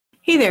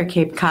Hey there,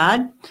 Cape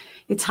Cod.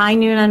 It's high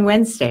noon on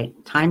Wednesday.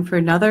 Time for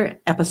another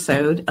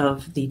episode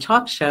of the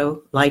talk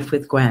show, Life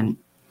with Gwen.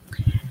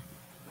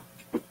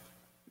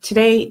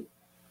 Today,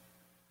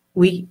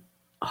 we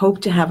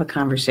hope to have a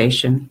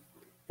conversation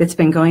that's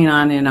been going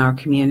on in our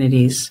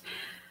communities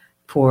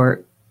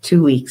for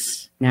 2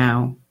 weeks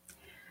now,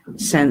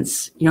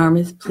 since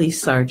Yarmouth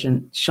Police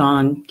Sergeant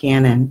Sean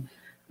Gannon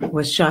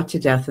was shot to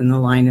death in the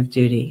line of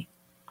duty.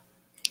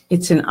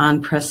 It's an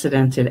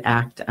unprecedented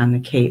act on the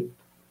Cape.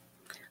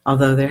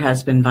 Although there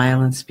has been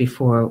violence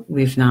before,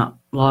 we've not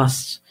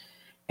lost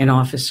an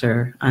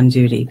officer on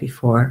duty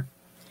before.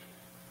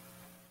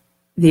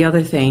 The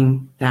other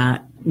thing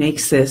that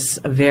makes this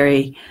a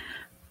very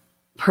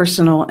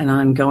personal and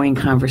ongoing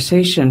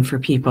conversation for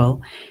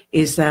people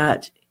is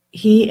that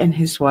he and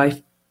his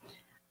wife,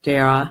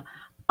 Dara,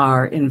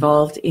 are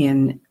involved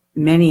in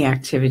many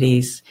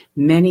activities,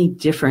 many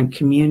different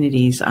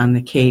communities on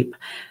the Cape.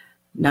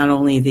 Not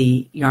only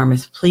the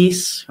Yarmouth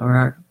Police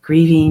are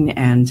grieving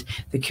and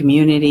the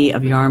community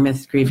of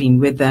Yarmouth grieving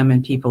with them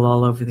and people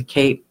all over the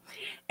Cape.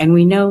 And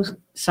we know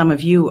some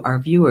of you, our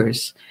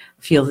viewers,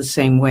 feel the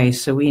same way.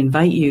 So we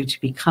invite you to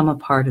become a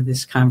part of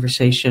this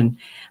conversation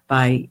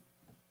by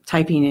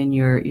typing in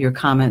your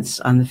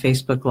comments on the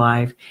Facebook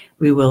Live.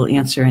 We will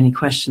answer any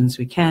questions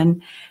we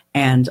can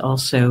and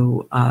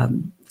also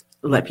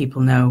let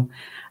people know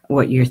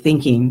what you're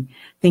thinking.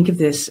 Think of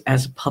this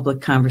as a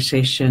public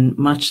conversation,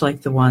 much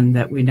like the one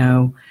that we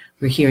know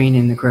we're hearing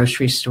in the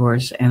grocery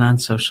stores and on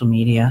social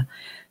media.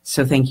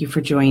 So thank you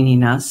for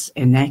joining us.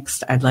 And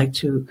next, I'd like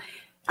to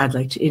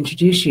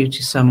introduce you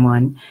to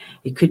someone.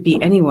 It could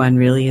be anyone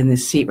really in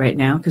this seat right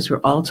now because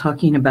we're all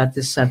talking about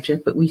this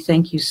subject, but we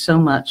thank you so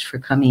much for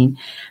coming,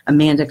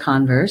 Amanda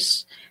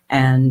Converse.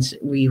 And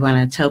we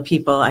want to tell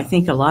people, I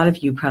think a lot of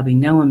you probably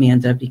know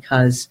Amanda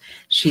because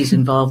she's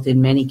involved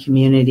in many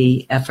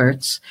community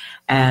efforts.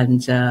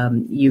 And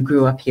you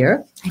grew up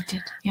here. I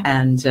did, yeah.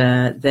 And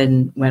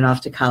then went off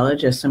to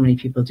college, as so many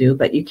people do.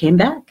 But you came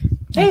back.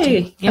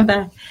 Hey, come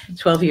back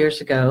 12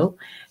 years ago.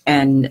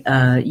 And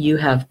you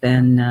have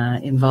been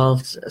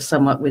involved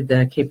somewhat with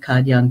the Cape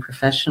Cod Young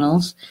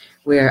Professionals,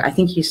 where I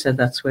think you said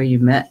that's where you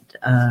met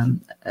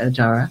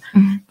Dara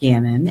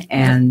Gannon,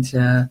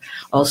 and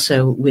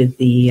also with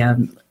the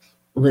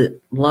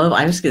Love,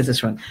 I always get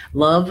this wrong,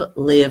 Love,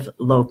 Live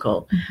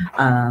Local,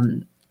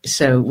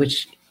 so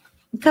which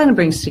kind of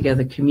brings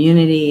together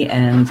community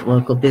and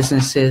local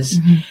businesses.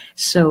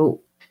 So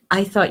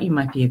I thought you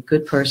might be a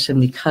good person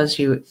because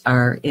you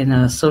are in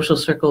a social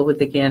circle with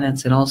the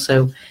Gannons and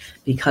also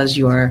because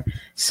you are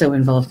so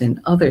involved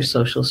in other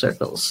social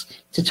circles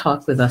to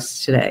talk with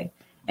us today.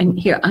 And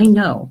here, I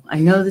know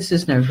this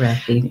is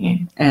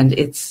nerve-wracking, and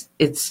it's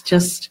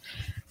just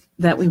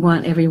that we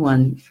want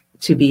everyone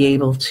to be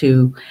able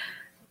to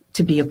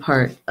be a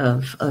part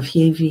of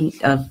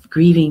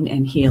grieving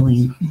and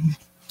healing.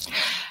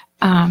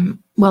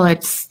 Well,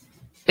 it's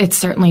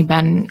certainly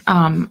been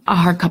a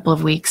hard couple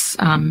of weeks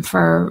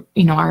for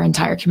our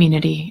entire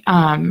community,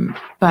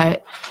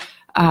 but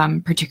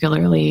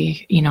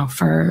particularly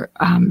for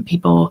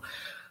people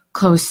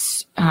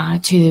close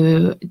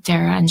to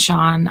Dara and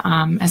Sean,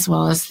 as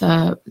well as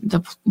the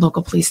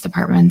local police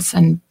departments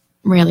and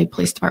really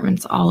police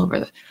departments all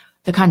over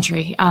the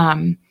country.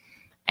 And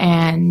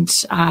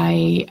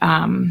I,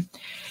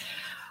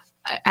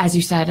 as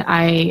you said,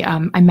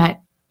 I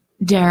met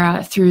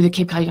Dara through the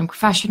Cape Cod Young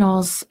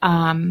Professionals,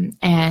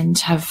 and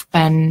have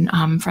been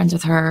friends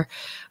with her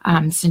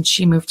since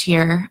she moved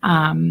here.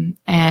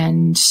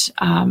 And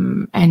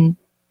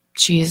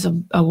she is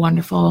a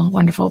wonderful,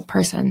 wonderful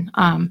person.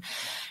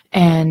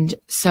 And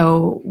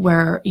so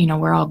we're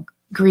all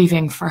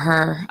grieving for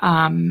her,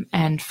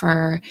 and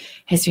for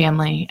his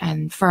family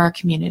and for our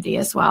community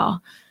as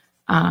well.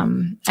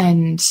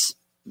 And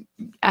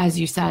as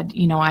you said,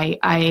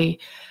 I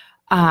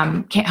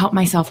can't help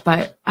myself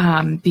but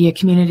be a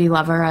community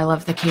lover. I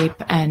love the Cape,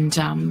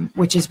 and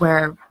which is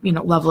where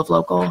Love Live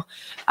Local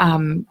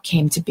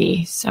came to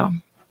be. So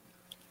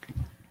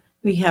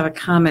we have a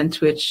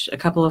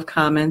couple of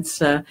comments.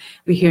 We're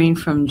hearing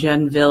from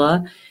Jen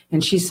Villa,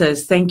 and she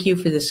says, "Thank you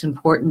for this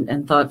important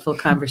and thoughtful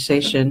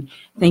conversation."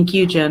 Thank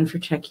you, Jen, for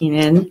checking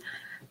in.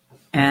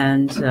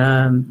 And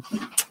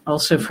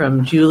also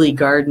from Julie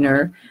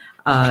Gardner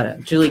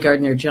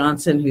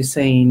Johnson, who's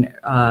saying,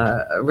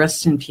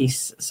 "Rest in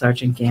peace,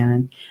 Sergeant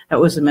Gannon." That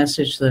was a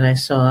message that I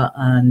saw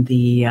on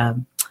the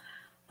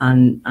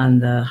on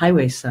the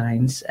highway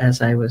signs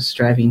as I was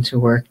driving to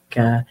work.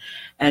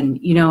 And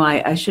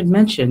I should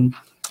mention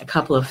a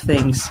couple of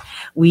things.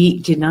 We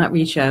did not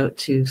reach out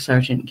to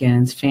Sergeant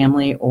Gannon's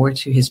family or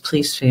to his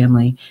police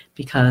family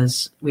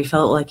because we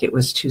felt like it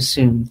was too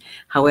soon.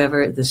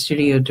 However, the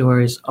studio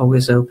door is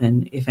always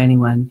open if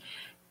anyone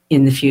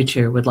in the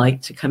future would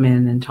like to come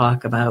in and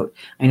talk about.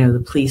 I know the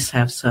police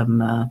have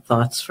some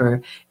thoughts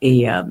for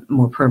a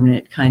more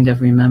permanent kind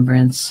of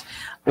remembrance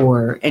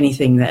or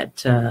anything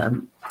that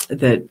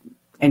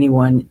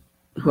anyone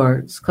who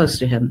are close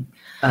to him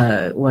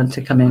want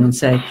to come in and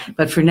say.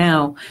 But for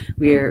now,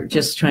 we're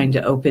just trying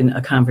to open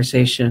a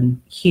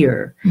conversation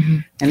here,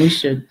 and we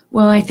should.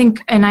 Well, I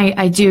think, and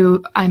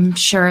I'm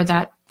sure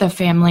that the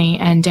family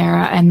and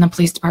Dara and the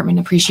police department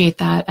appreciate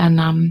that,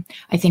 and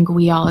I think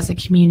we all as a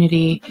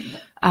community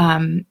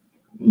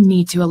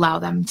need to allow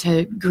them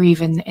to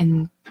grieve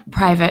in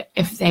private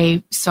if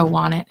they so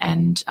want it,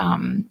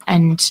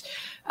 and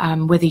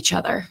with each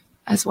other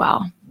as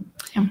well.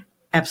 Yeah.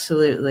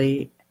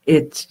 Absolutely.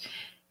 It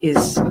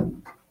is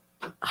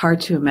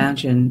hard to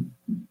imagine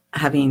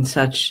having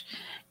such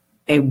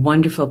a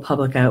wonderful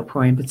public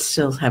outpouring, but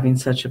still having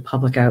such a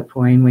public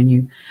outpouring when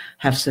you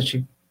have such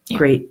a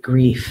great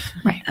grief.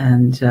 Right.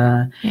 And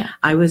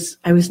I was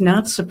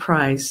not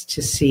surprised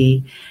to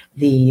see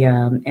the,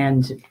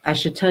 and I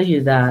should tell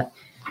you that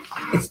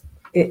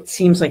it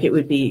seems like it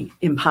would be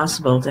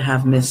impossible to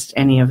have missed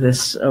any of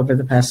this over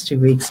the past 2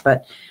 weeks,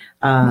 but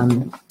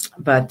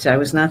I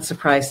was not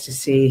surprised to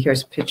see,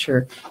 here's a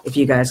picture, if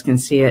you guys can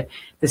see it,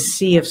 the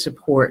sea of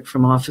support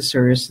from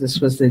officers. This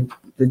was the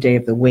day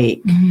of the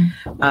wake,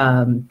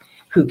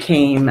 who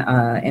came,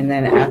 and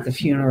then at the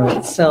funeral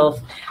itself,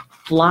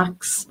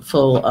 blocks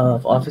full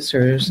of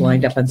officers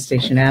lined up on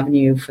Station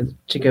Avenue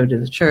to go to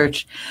the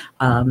church,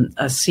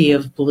 a sea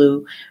of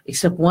blue,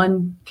 except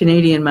one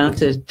Canadian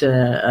mounted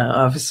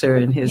officer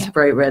in his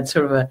bright red,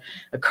 sort of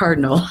a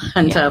cardinal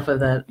on top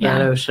of that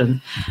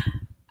ocean.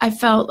 I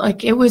felt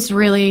like it was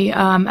really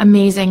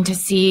amazing to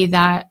see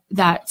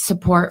that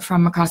support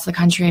from across the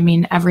country. I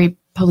mean, every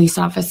police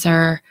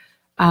officer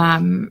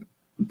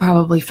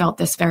probably felt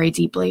this very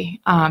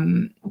deeply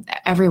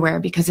everywhere,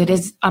 because it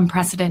is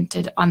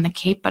unprecedented on the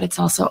Cape, but it's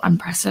also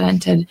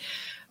unprecedented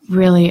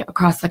really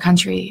across the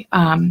country.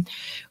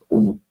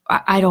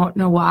 I don't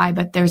know why,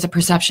 but there's a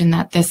perception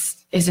that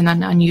this is an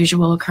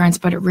unusual occurrence,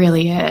 but it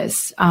really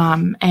is.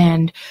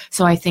 And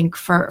so I think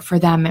for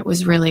them, it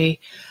was really,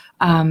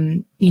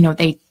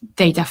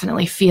 they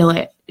definitely feel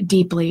it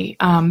deeply.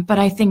 But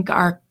I think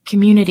our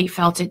community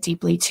felt it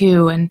deeply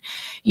too. And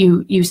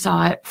you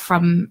saw it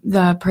from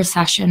the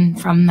procession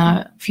from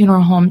the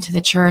funeral home to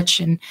the church,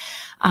 and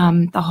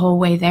the whole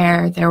way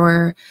there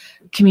were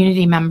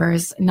community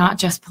members, not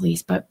just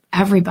police, but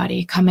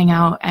everybody coming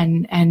out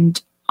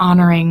and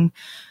honoring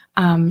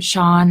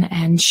Sean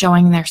and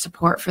showing their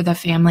support for the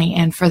family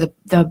and for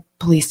the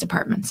police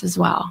departments as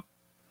well.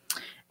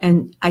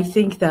 And I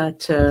think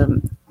that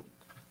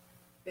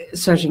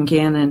Sergeant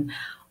Gannon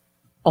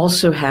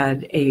also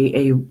had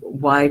a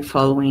wide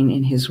following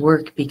in his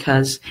work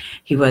because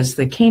he was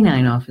the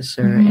canine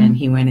officer, and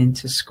he went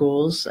into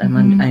schools, I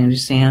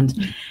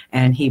understand,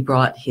 and he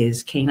brought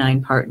his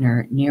canine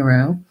partner,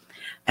 Nero.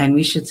 And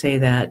we should say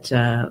that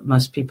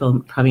most people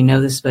probably know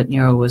this, but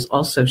Nero was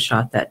also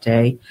shot that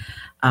day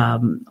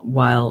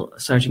while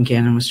Sergeant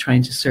Gannon was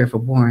trying to serve a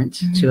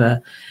warrant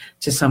to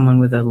someone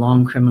with a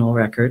long criminal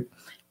record.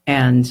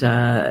 And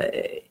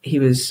he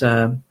was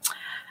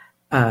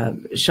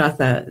shot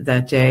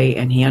that day,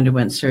 and he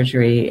underwent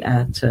surgery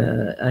at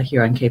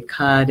here on Cape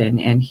Cod,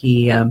 and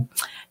he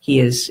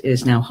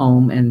is now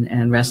home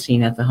and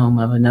resting at the home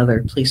of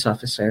another police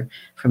officer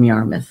from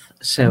Yarmouth.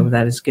 So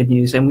that is good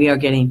news, and we are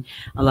getting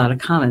a lot of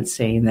comments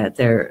saying that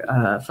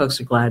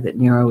folks are glad that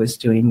Nero is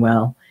doing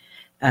well,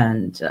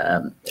 and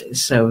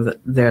so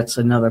that's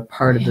another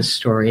part of the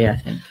story, I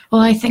think.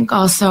 Well, I think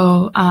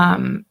also,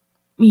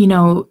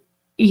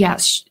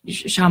 yes,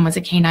 Sean was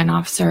a canine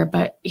officer,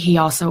 but he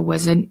also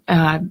was an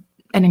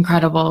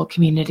incredible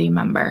community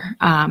member.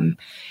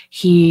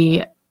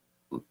 He,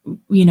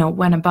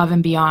 went above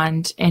and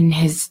beyond in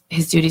his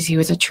duties. He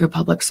was a true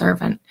public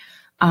servant.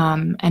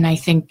 And I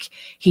think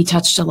he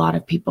touched a lot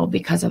of people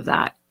because of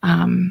that.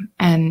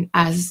 And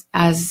as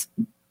has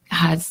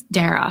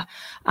Dara,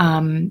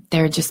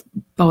 they're just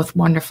both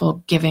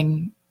wonderful,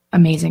 giving,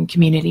 amazing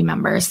community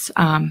members.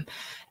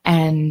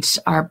 And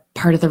are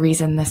part of the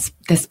reason this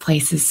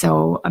place is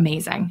so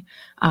amazing.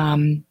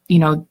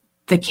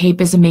 The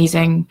Cape is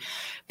amazing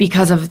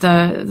because of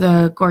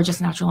the gorgeous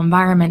natural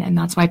environment, and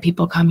that's why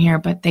people come here.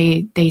 But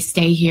they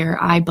stay here,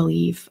 I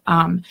believe,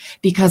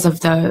 because of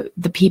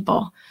the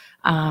people.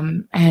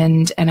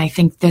 And I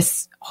think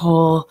this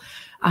whole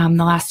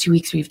the last 2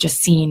 weeks we've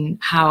just seen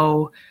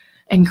how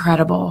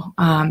incredible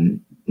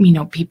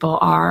people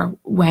are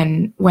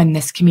when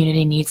this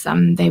community needs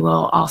them. They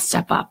will all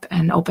step up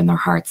and open their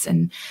hearts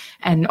and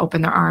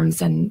open their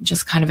arms and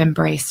just kind of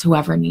embrace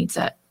whoever needs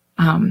it.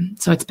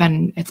 So it's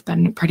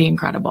been pretty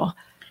incredible.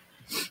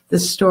 The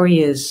story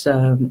it's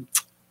been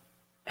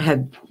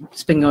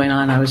going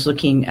on. I was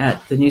looking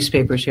at the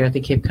newspapers here at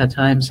the Cape Cod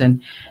Times,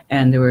 and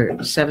there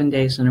were 7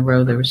 days in a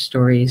row there were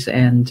stories,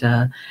 and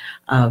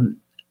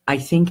I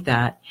think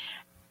that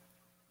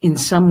in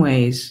some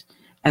ways,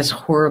 as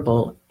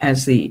horrible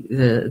as the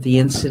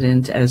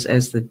incident,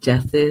 as the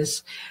death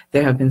is,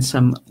 there have been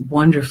some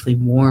wonderfully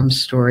warm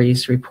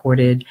stories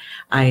reported.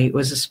 I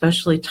was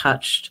especially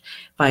touched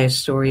by a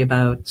story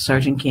about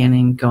Sergeant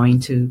Gannon going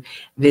to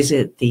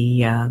visit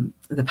the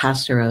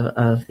pastor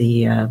of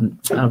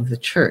the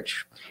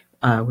church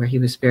where he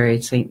was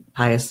buried, St.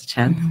 Pius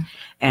X,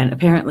 and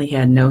apparently he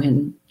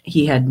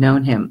had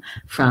known him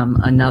from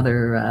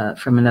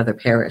another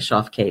parish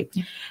off Cape,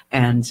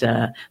 and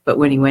but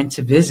when he went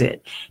to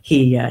visit,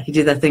 he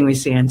did that thing we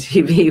see on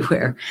TV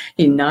where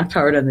he knocked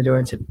hard on the door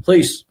and said,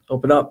 "Please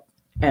open up,"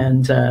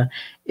 and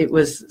it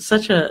was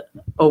such a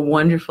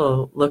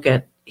wonderful look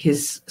at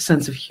his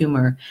sense of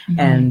humor,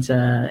 and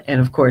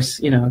of course,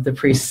 the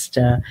priest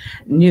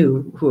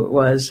knew who it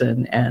was,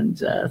 and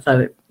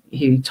thought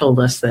he told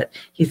us that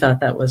he thought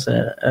that was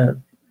a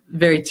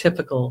very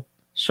typical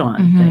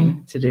Sean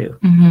thing to do.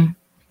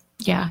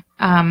 Yeah.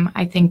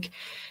 I think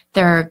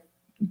there are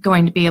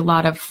going to be a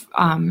lot of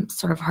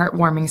sort of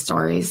heartwarming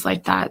stories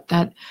like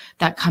that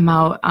come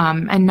out,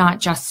 and not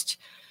just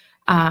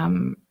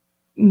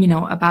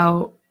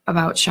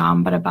about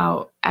Sean, but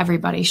about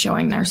everybody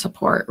showing their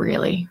support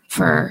really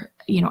for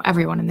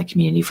everyone in the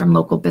community, from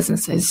local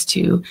businesses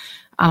to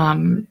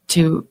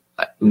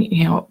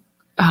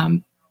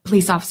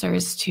police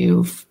officers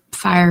to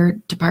fire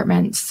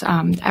departments,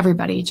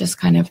 everybody just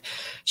kind of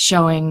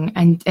showing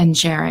and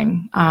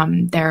sharing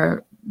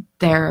their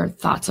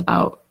thoughts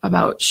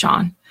about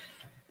Sean.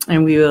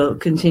 And we will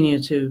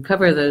continue to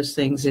cover those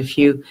things. If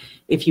you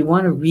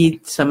want to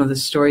read some of the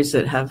stories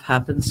that have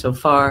happened so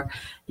far,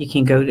 you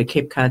can go to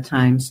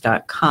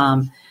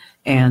CapeCodTimes.com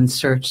and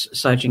search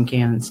Sergeant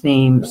Gannon's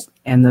names,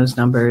 and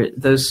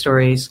those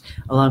stories,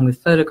 along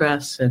with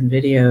photographs and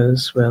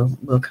videos,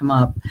 will come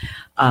up.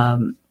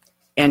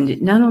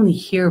 And not only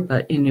here,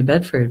 but in New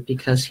Bedford,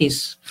 because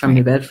he's from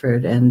New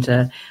Bedford, and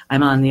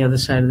I'm on the other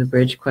side of the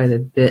bridge quite a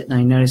bit, and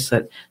I noticed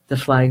that the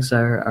flags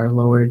are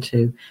lowered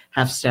to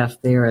half staff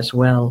there as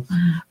well.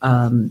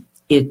 And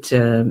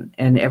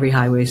every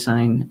highway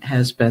sign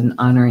has been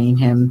honoring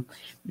him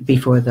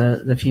before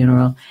the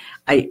funeral.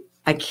 I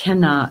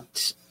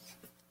cannot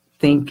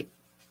think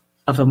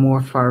of a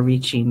more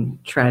far-reaching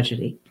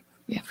tragedy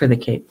for the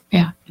Cape.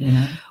 Yeah.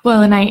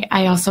 Well, and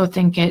I also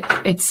think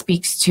it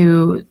speaks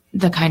to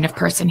the kind of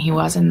person he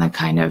was and the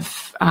kind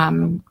of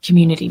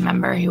community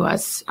member he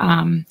was.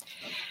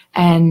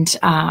 And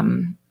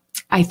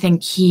I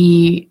think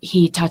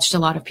he touched a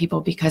lot of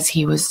people because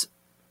he was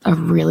a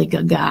really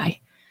good guy.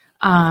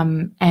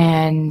 And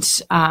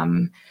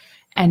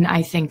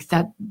I think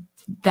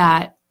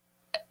that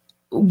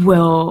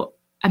will,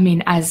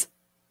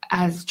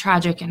 as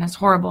tragic and as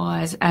horrible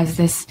as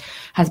this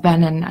has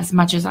been, and as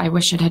much as I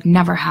wish it had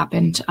never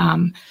happened,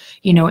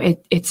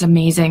 it's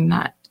amazing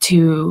that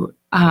to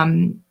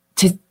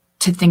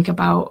think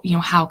about,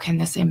 how can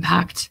this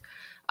impact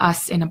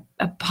us in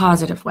a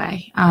positive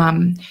way,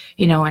 and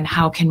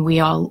how can we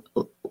all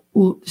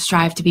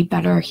strive to be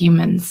better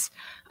humans,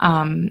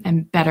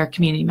 and better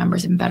community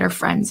members and better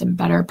friends and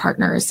better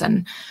partners.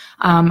 And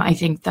I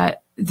think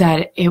that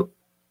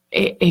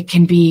it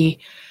can be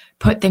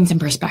put things in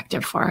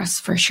perspective for us,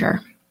 for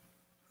sure.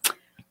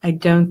 I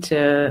don't,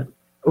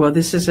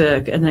 this is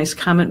a nice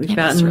comment we've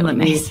gotten. Really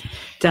nice.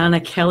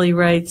 Donna Kelly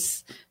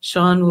writes,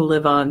 Sean will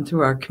live on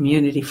through our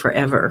community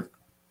forever.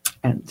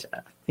 And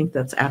I think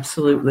that's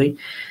absolutely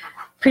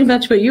pretty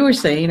much what you were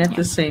saying at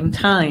the same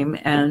time.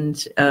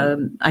 And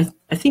I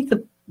think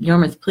the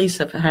Yarmouth Police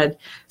have had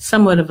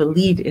somewhat of a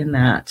lead in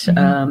that,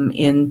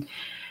 in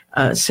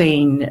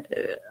saying,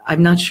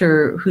 I'm not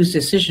sure whose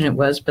decision it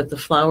was, but the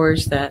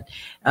flowers that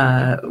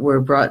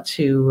were brought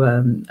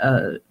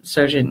to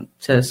Sergeant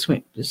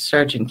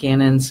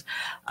Gannon's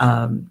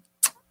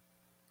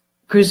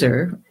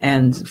cruiser,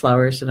 and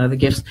flowers and other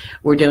gifts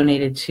were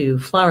donated to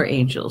Flower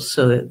Angels,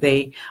 so that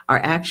they are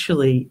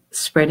actually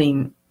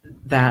spreading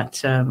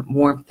that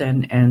warmth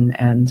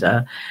and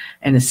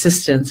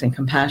assistance and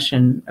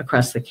compassion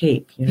across the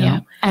Cape.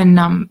 Yeah, and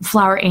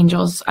Flower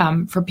Angels,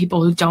 for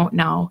people who don't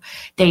know,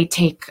 they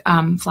take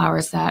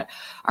flowers that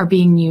are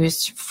being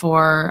used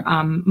for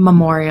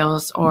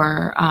memorials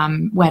or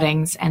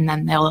weddings, and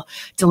then they'll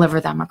deliver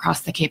them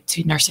across the Cape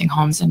to nursing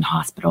homes and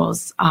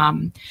hospitals.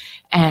 And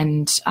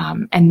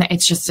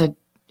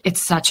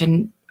it's such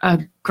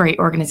a great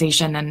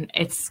organization, and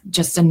it's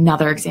just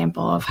another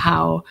example of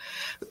how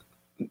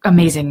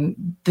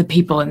amazing the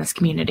people in this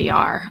community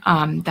are,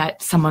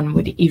 that someone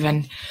would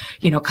even,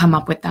 come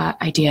up with that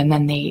idea, and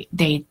then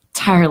they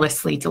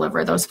tirelessly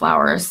deliver those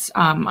flowers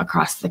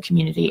across the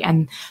community.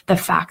 And the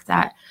fact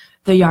that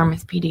the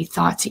Yarmouth PD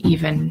thought to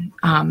even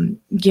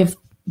give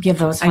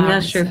those flowers. I'm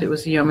not sure if it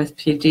was the Yarmouth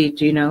PD.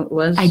 Do you know it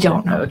was? I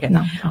don't know. Okay.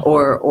 No.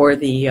 Or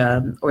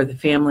the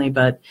family,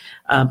 but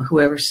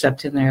whoever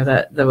stepped in there,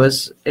 that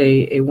was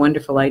a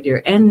wonderful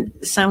idea, and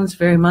sounds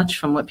very much,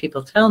 from what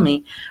people tell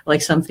me,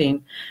 like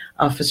something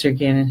Officer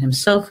Gannon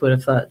himself would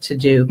have thought to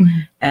do.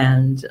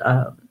 And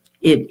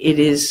it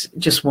is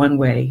just one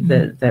way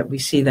that we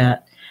see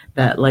that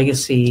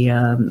legacy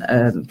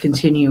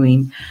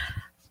continuing.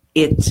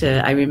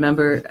 I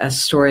remember a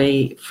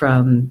story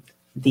from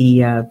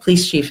the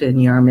police chief in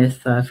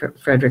Yarmouth,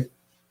 Fred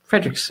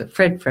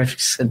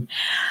Fredrickson.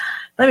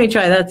 let me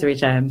try that 3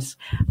 times.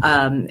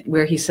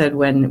 Where he said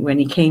when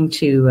he came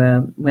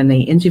to, when they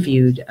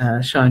interviewed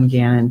Sean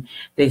Gannon,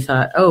 they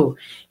thought, oh,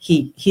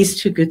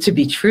 he's too good to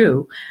be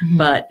true. Mhm.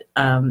 But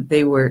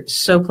they were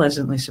so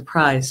pleasantly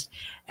surprised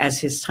as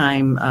his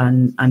time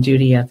on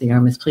duty at the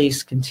Yarmouth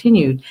Police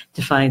continued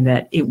to find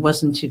that it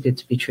wasn't too good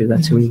to be true.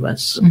 That's who he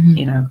was,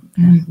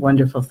 Mhm.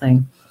 Wonderful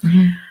thing.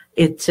 Mhm.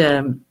 It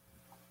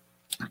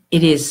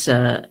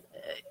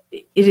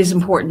is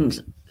important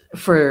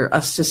for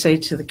us to say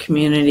to the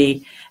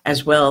community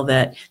as well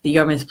that the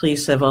Yarmouth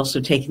Police have also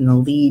taken the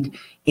lead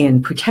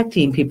in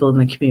protecting people in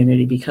the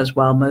community, because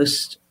while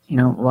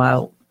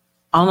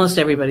almost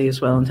everybody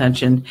is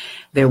well-intentioned,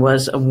 there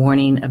was a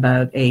warning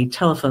about a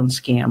telephone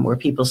scam where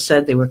people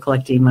said they were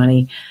collecting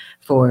money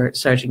for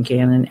Sergeant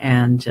Gannon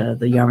and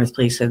the Yarmouth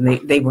Police, and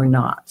they were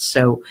not.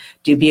 So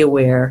do be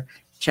aware,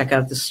 check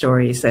out the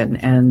stories,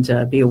 and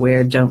be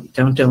aware.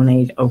 Don't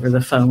donate over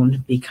the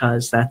phone,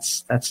 because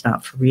that's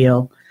not for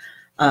real.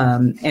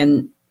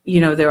 And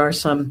there are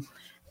some.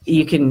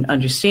 You can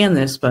understand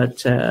this,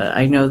 but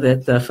I know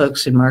that the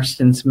folks in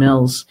Marston's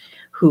Mills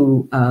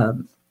who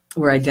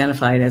were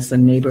identified as the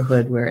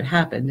neighborhood where it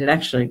happened, and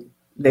actually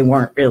they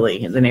weren't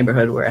really in the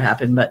neighborhood where it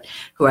happened, but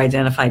who were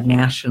identified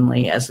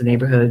nationally as the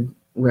neighborhood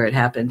where it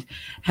happened,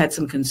 had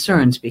some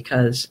concerns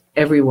because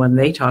everyone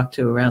they talked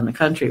to around the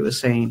country was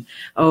saying,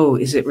 oh,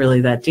 is it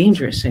really that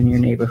dangerous in your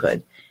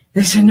neighborhood?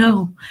 They said,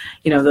 no.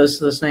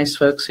 Those nice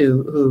folks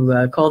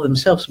who call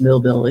themselves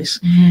millbillies.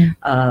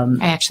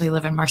 Mm-hmm. I actually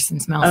live in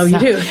Marston's Mills. Oh, so.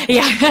 You do?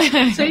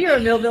 Yeah. So you're a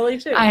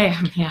millbilly too. I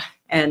am, yeah.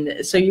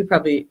 And so you're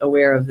probably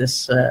aware of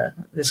this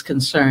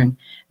concern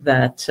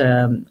that,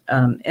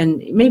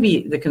 and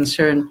maybe the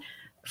concern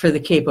for the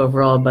Cape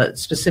overall, but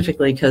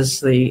specifically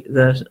because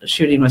the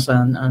shooting was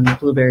on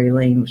Blueberry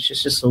Lane, which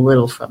is just a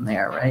little from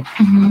there, right?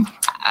 Mm-hmm.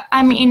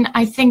 I mean,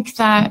 I think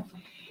that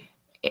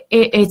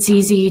it's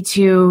easy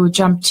to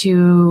jump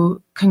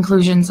to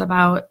conclusions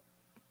about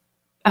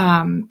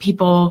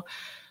people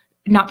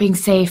not being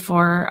safe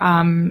or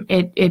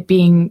it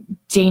being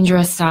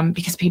dangerous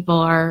because people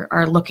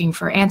are looking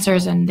for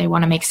answers and they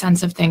want to make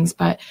sense of things.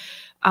 But,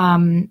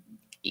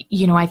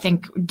 I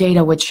think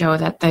data would show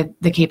that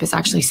the Cape is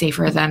actually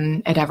safer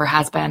than it ever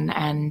has been.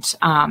 And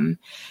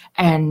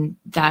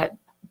that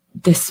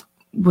this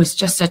was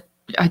just a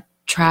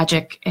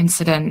tragic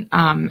incident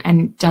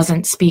and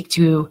doesn't speak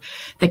to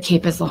the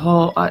Cape as a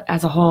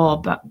whole,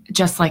 but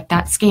just like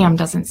that scam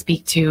doesn't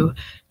speak to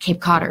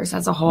Cape Codders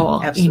as a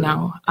whole.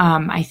 Absolutely.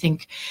 I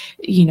think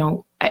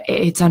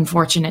it's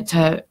unfortunate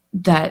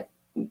that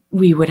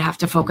we would have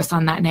to focus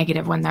on that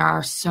negative when there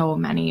are so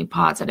many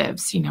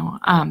positives.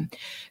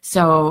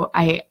 So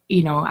I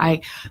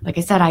like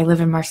I said, I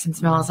live in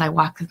Marston's Mills. I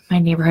walk my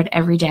neighborhood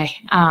every day,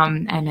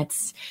 and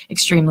it's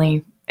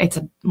a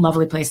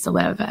lovely place to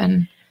live.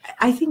 And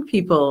I think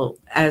people,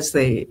 as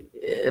they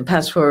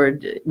pass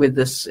forward with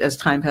this, as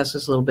time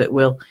passes a little bit,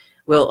 will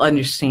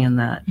understand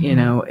that.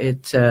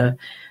 Mm-hmm.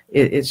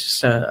 It's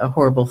just a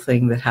horrible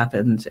thing that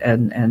happened.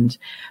 And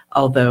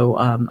although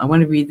I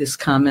want to read this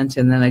comment,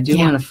 and then I do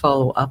want to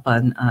follow up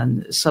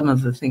on some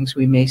of the things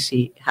we may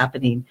see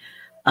happening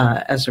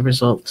as a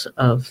result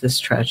of this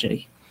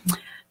tragedy.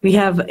 We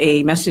have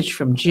a message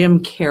from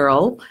Jim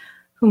Carroll,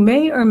 who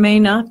may or may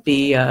not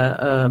be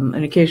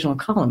an occasional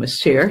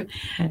columnist here.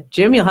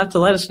 Jim, you'll have to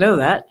let us know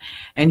that.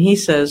 And he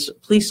says,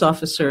 police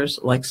officers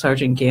like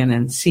Sergeant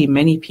Gannon see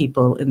many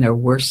people in their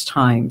worst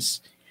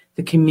times.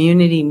 The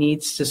community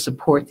needs to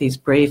support these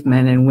brave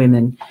men and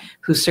women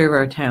who serve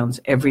our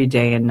towns every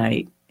day and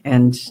night.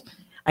 And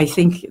I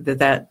think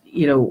that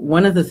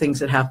one of the things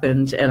that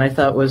happened, and I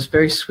thought was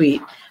very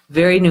sweet,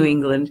 very New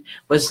England,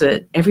 was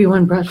that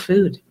everyone brought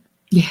food.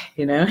 Yeah.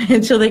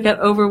 Until they got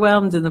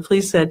overwhelmed and the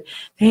police said,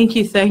 thank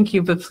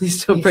you, but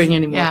please don't bring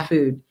any more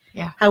food.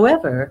 Yeah.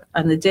 However,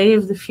 on the day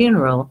of the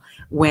funeral,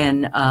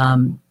 when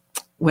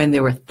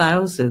there were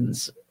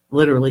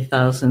literally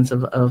thousands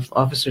of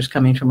officers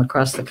coming from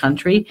across the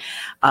country,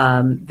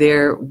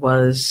 there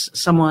was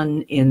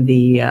someone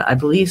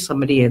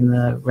somebody in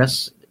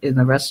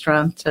the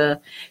restaurant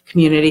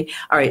community.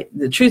 All right,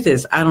 the truth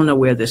is, I don't know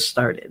where this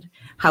started.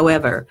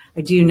 However,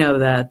 I do know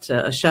that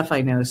a chef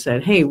I know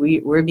said, hey,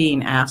 we're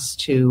being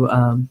asked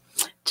to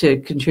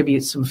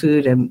contribute some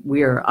food, and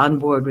we are on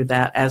board with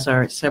that, as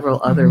are several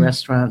other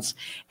restaurants.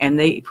 And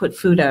they put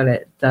food out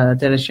at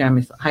Dennis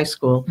Yarmouth High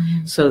School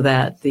so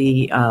that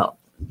the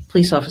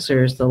police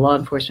officers, the law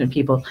enforcement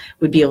people,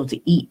 would be able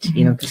to eat,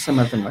 because some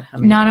of them were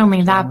coming. Not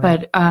only that,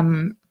 but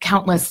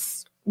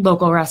countless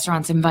local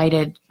restaurants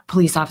invited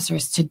police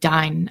officers to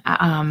dine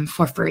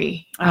for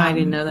free. I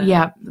didn't know that.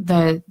 Yeah,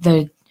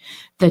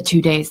 the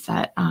 2 days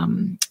that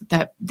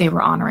they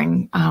were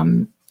honoring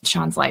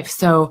Sean's life.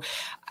 So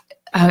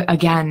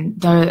again,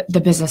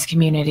 the business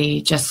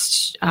community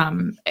just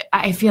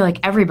I feel like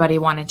everybody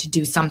wanted to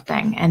do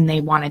something and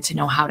they wanted to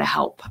know how to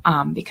help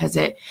because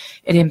it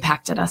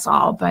impacted us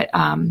all. But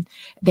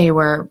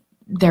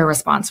their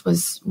response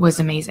was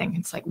amazing.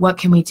 It's like, what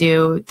can we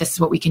do? This is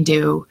what we can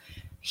do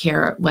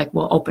here. Like,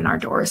 we'll open our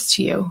doors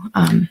to you.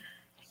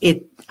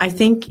 I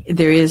think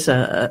there is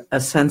a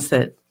sense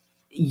that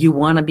you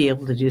want to be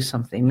able to do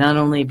something, not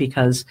only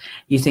because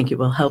you think it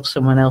will help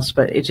someone else,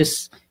 but it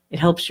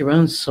helps your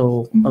own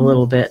soul a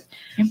little bit.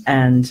 Yep.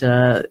 And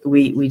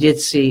we did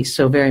see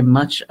so very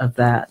much of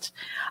that.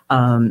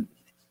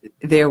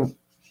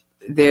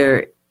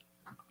 There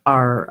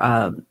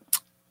are,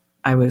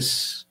 I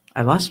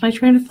lost my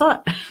train of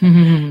thought.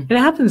 It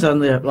happens on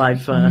the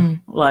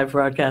live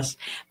broadcast.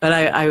 But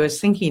I was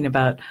thinking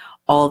about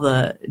all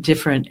the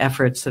different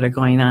efforts that are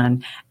going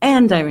on,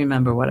 and I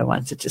remember what I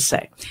wanted to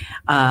say.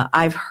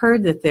 I've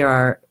heard that there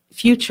are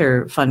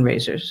future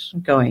fundraisers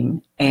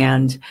going,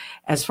 and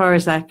as far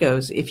as that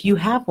goes, if you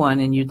have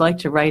one and you'd like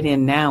to write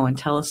in now and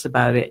tell us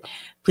about it,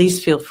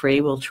 please feel free.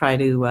 We'll try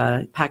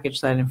to package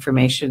that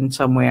information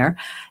somewhere.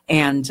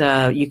 And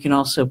you can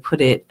also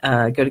put it,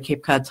 go to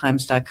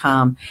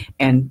capecodtimes.com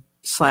and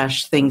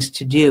 /things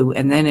to do,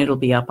 and then it'll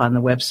be up on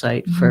the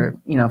website for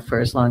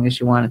as long as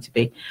you want it to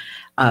be.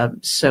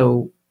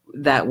 So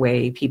that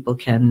way people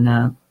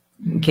can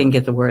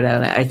get the word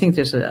out. I think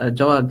there's a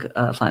dog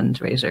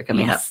fundraiser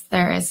coming up. Yes,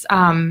 there is.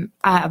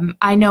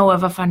 I know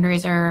of a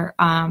fundraiser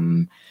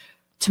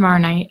tomorrow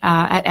night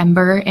at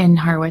Ember in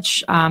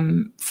Harwich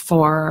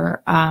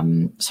for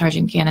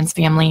Sergeant Gannon's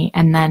family.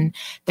 And then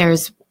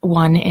there's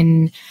one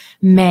in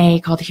May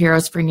called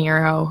Heroes for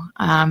Nero,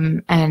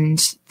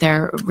 and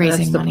they're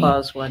raising money.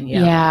 That's the Paws one,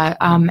 yeah.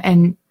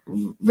 And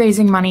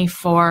raising money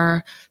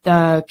for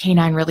the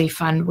Canine Relief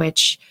Fund,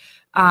 which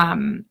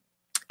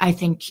I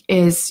think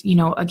is,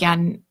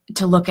 again,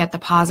 to look at the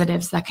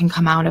positives that can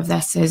come out of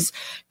this is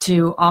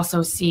to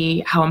also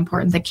see how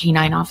important the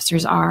canine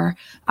officers are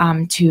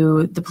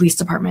to the police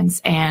departments,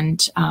 and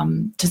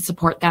to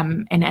support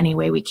them in any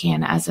way we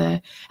can as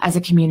a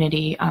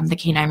community. The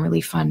Canine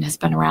Relief Fund has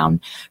been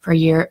around for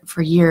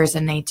years,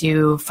 and they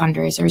do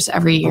fundraisers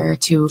every year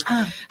to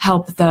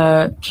help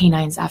the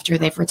canines after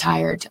they've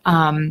retired.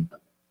 Again,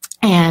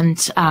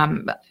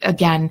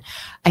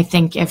 I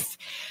think if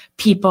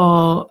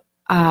people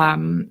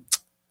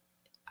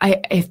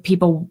if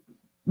people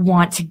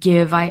want to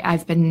give,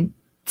 I've been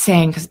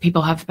saying, because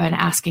people have been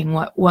asking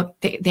what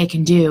they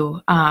can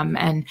do,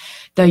 and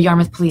the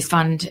Yarmouth Police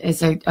Fund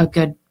is a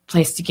good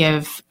place to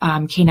give,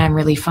 Canine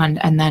Relief Fund.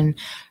 And then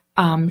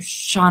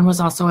Sean was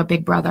also a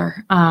big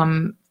brother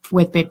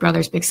with Big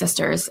Brothers Big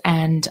Sisters,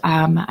 and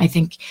I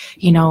think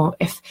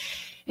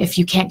if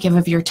you can't give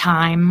of your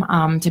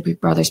time to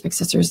Big Brothers Big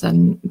Sisters,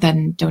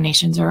 then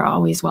donations are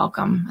always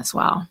welcome as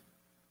well.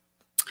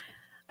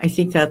 I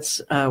think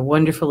that's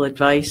wonderful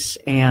advice,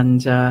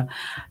 and so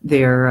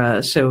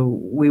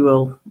we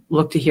will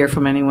look to hear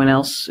from anyone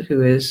else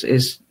who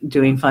is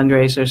doing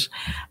fundraisers.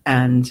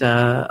 And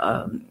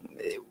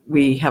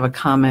we have a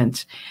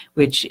comment,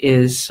 which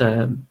is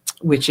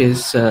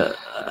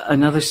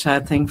another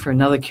sad thing for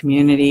another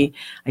community.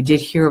 I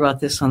did hear about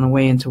this on the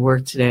way into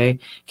work today.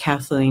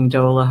 Kathleen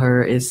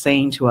Dolaher is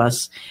saying to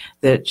us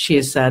that she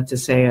is sad to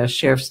say a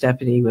sheriff's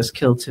deputy was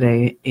killed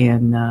today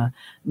in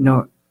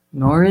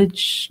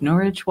Norwich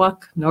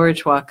Walk,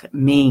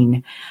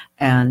 Maine,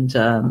 and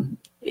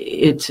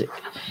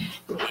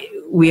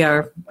we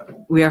are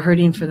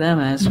hurting for them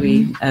as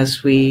we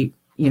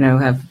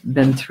have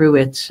been through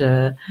it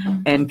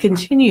and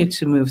continue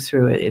to move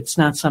through it. It's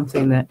not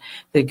something that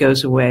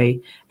goes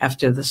away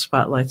after the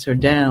spotlights are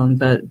down,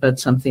 but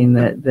something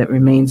that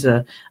remains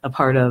a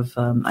part of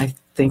I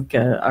think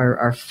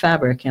our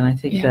fabric. And I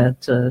think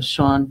that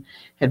Sean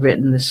had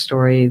written this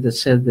story that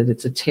said that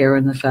it's a tear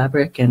in the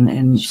fabric,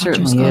 and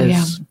certainly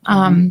is.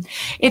 Yeah.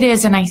 It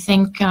is, and I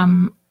think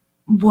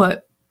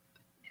what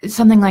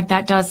something like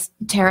that does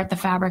tear at the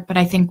fabric, but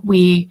I think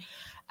we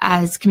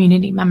as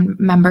community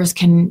members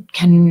can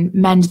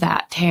mend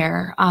that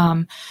tear.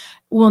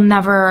 We'll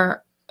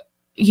never,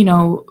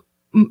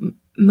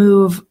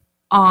 move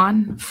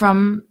on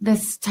from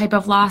this type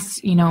of loss,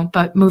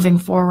 but moving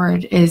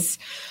forward is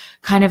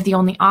kind of the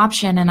only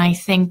option. And I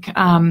think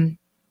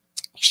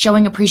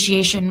showing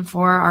appreciation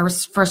for our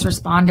first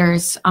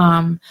responders,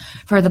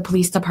 for the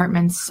police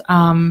departments,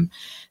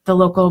 the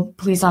local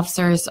police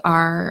officers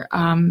are,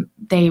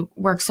 they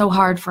work so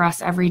hard for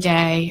us every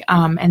day,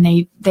 and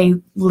they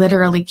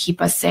literally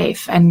keep us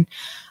safe. And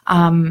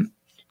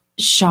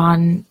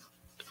Sean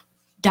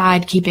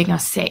died keeping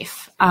us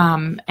safe.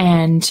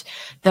 And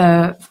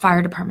the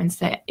fire departments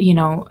that,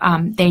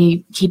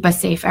 they keep us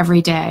safe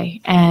every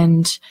day.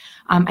 And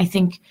I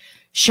think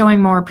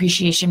showing more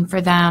appreciation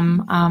for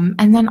them,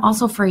 and then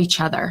also for each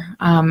other.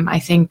 I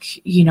think,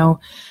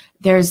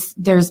 it's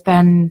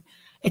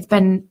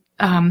been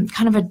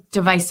kind of a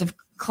divisive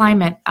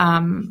climate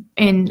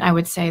in, I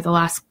would say, the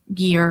last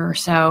year or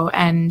so.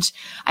 And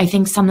I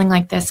think something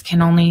like this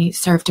can only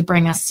serve to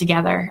bring us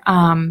together,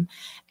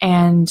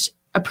 and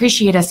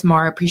appreciate us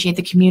more, appreciate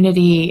the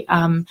community,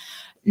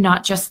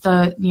 not just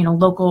the,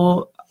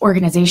 local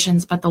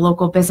organizations, but the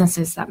local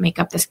businesses that make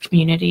up this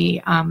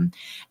community, and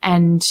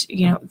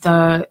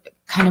the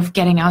kind of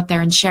getting out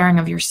there and sharing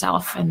of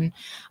yourself. And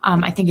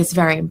I think it's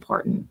very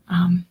important.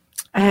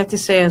 I have to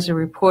say, as a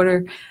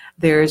reporter,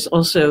 there's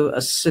also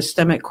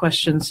systemic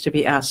questions to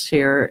be asked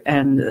here,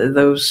 and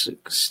those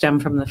stem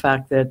from the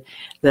fact that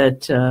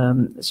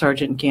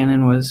Sergeant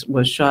Gannon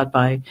was shot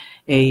by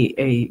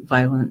a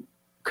violent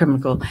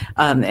criminal,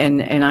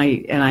 and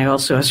I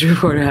also, as a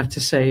reporter, have to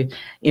say,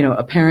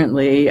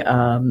 apparently,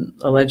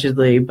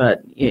 allegedly,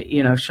 but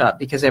shot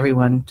because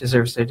everyone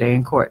deserves their day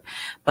in court,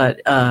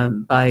 but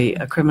by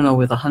a criminal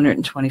with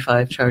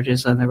 125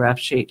 charges on the rap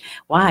sheet.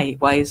 Why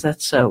is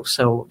that so?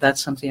 So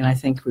that's something I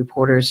think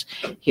reporters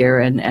here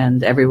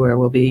and everywhere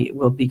will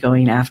be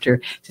going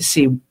after to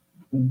see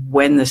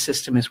when the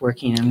system is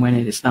working and when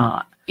it is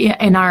not. Yeah,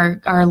 and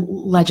our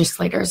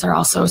legislators are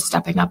also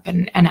stepping up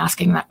and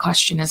asking that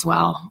question as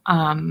well.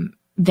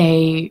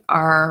 They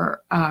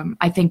are,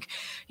 I think,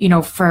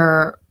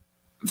 for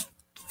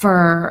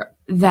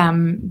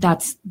them,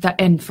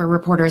 and for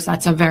reporters,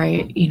 that's a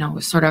very,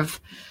 sort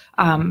of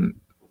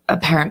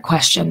apparent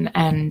question,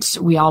 and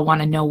we all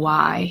want to know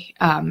why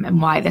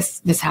and why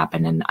this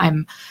happened.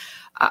 And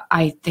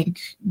I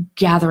think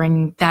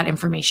gathering that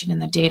information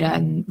and the data,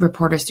 and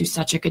reporters do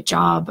such a good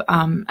job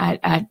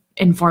at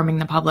informing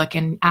the public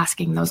and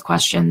asking those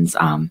questions.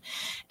 But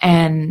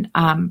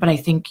I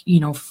think,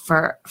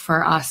 for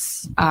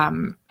us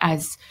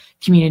as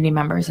community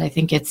members, I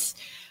think it's,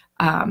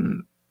 I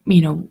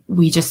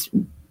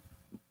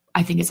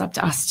think it's up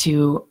to us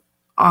to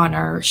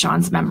honor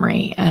Sean's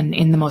memory and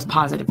in the most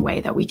positive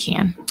way that we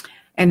can.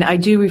 And I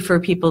do refer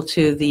people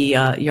to the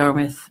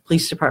Yarmouth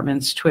Police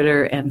Department's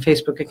Twitter and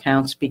Facebook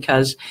accounts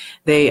because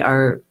they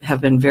have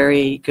been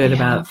very good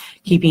about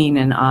keeping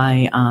an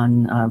eye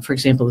on, for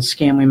example, the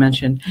scam we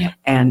mentioned,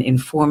 and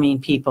informing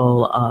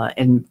people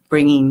and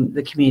bringing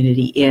the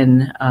community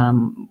in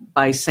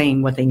by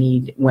saying what they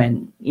need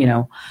when,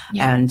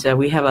 And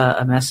we have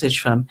a message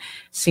from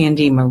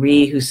Sandy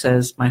Marie who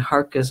says, "My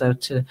heart goes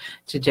out to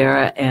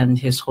Dara and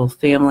his whole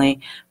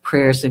family.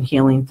 Prayers and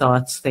healing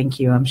thoughts. Thank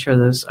you. I'm sure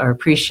those are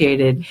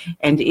appreciated."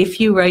 And if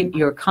you write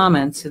your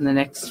comments in the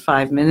next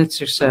 5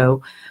 minutes or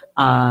so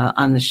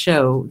on the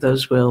show,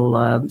 those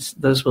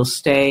will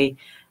stay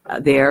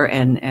there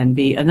and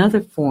be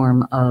another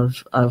form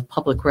of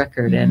public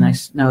record. Mm-hmm. And I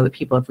know that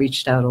people have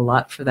reached out a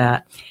lot for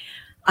that.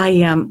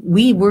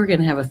 We were going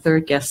to have a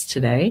third guest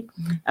today,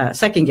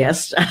 second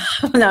guest,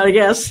 not a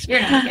guest.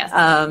 You're not a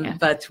guest.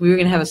 But we were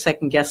going to have a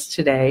second guest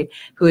today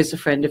who is a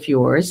friend of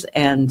yours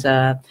and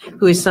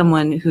who is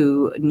someone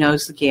who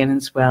knows the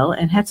Gannons well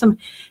and had some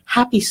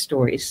happy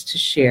stories to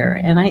share.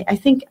 And I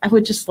think I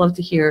would just love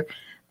to hear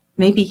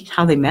maybe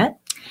how they met.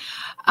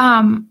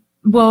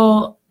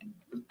 Well,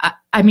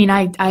 I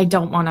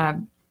don't want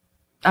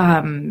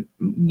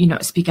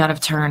to, speak out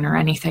of turn or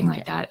anything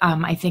like that.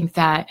 I think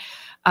that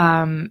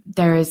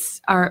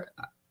there's our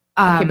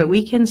okay, but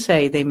we can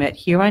say they met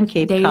here on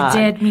Cape Cod.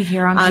 They did meet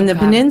here on the Cape Cod.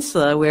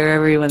 peninsula, where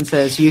everyone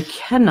says you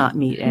cannot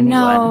meet anyone.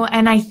 No,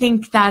 and I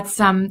think that's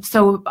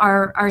so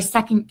our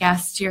second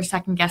guest, your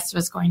second guest,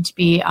 was going to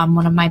be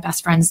one of my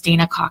best friends,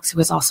 Dana Cox, who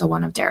was also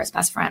one of Dara's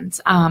best friends.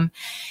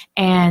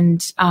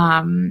 And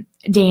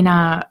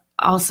Dana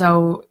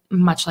also,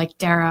 much like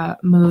Dara,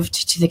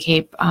 moved to the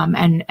Cape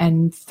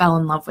and fell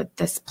in love with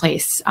this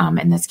place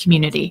and this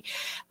community.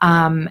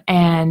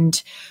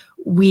 And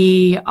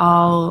we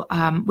all,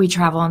 we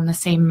travel in the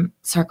same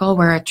circle.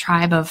 We're a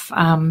tribe of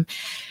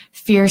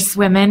fierce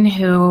women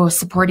who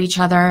support each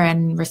other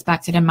and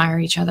respect and admire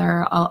each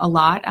other a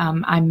lot.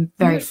 I'm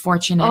very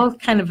fortunate. All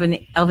kind of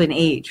an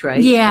age,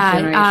 right?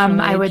 Yeah.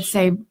 I would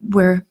say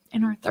we're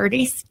in our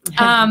 30s.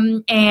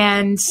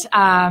 And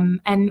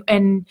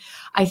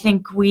I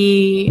think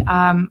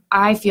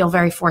I feel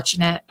very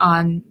fortunate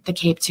on the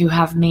Cape to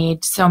have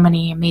made so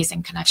many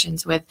amazing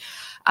connections with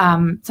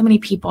so many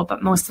people,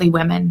 but mostly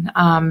women.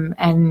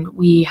 And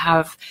we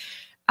have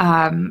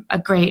a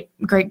great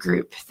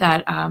group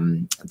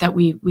that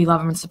we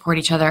love and support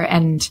each other.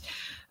 And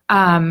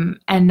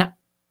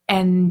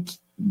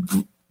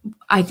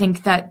I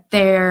think that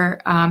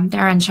their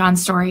and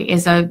Sean's story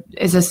is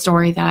a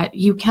story that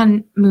you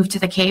can move to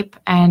the Cape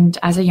and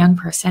as a young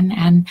person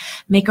and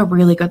make a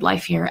really good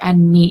life here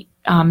and meet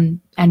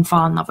and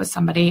fall in love with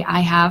somebody. I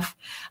have,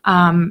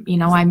 I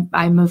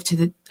moved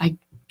to I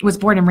was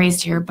born and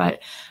raised here, but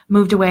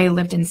moved away,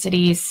 lived in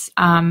cities,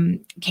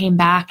 came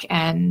back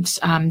and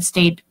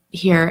stayed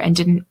here and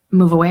didn't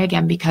move away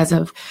again because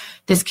of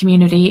this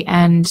community,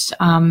 and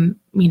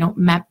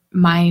met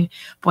my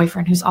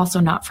boyfriend who's also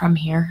not from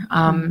here,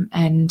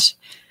 and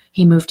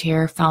he moved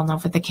here, fell in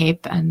love with the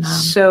Cape. And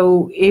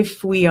so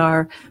if we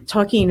are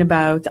talking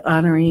about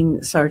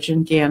honoring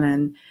Sergeant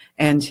Gannon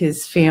and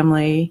his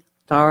family,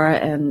 Dara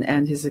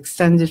and his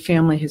extended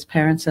family, his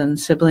parents and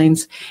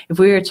siblings, if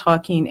we are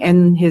talking,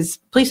 and his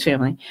police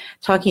family,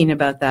 talking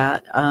about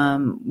that,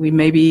 we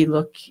maybe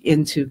look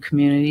into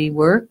community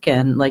work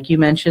and, like you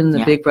mentioned,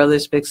 the Big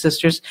Brothers, Big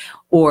Sisters,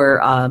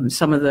 or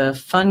some of the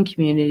fun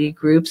community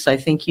groups. I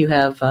think you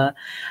have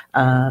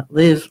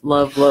Live,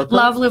 Love, Local.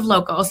 Love, Live,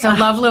 Local. So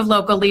Love, Live,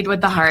 Local, lead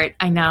with the heart.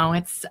 I know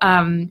it's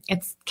can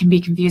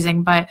be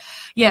confusing, but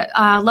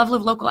Love,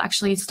 Live, Local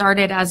actually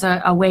started as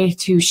a way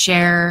to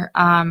share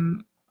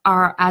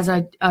as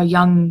a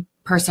young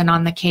person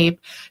on the Cape,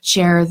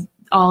 share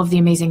all of the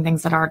amazing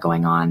things that are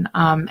going on,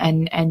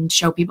 and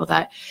show people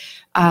that,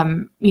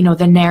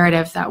 the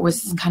narrative that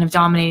was kind of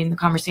dominating the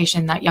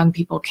conversation, that young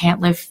people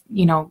can't live,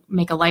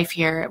 make a life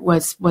here,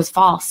 was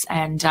false.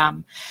 And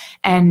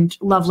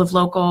Love Live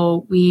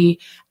Local, we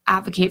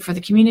advocate for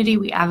the community,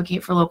 we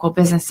advocate for local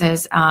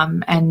businesses,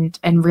 and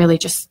really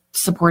just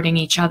supporting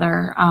each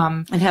other.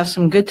 And have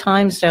some good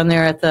times down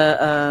there at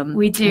the,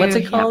 we do. What's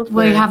it called? Yeah.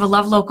 We have a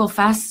Love Local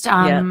Fest,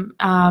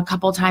 a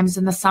couple times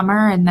in the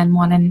summer, and then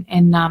one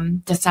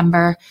in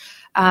December.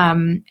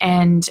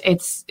 And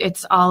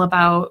it's all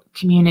about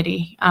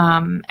community,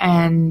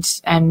 and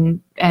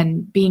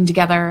being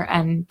together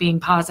and being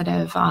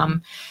positive,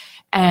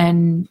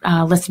 and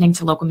listening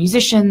to local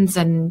musicians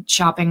and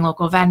shopping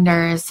local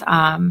vendors.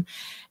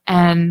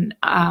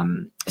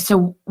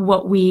 So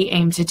what we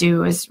aim to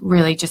do is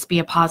really just be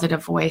a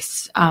positive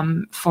voice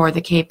for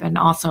the Cape, and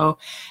also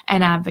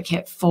an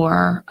advocate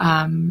for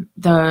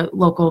the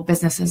local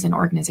businesses and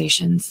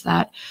organizations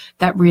that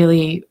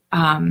really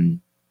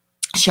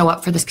show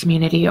up for this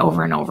community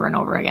over and over and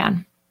over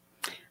again.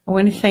 I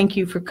want to thank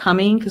you for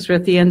coming, because we're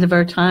at the end of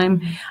our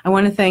time. I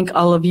want to thank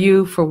all of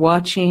you for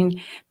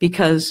watching,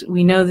 because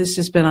we know this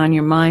has been on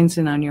your minds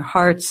and on your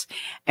hearts,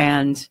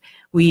 and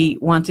we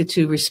wanted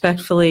to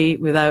respectfully,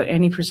 without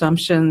any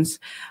presumptions,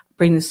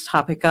 bring this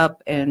topic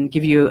up and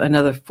give you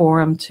another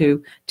forum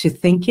to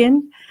think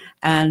in.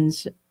 And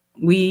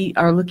we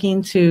are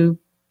looking to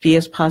be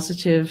as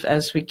positive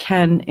as we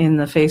can in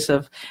the face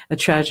of a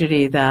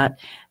tragedy that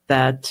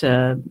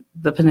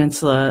the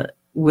peninsula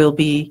will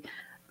be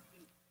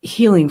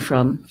healing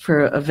from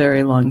for a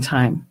very long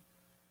time.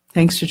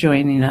 Thanks for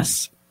joining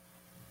us.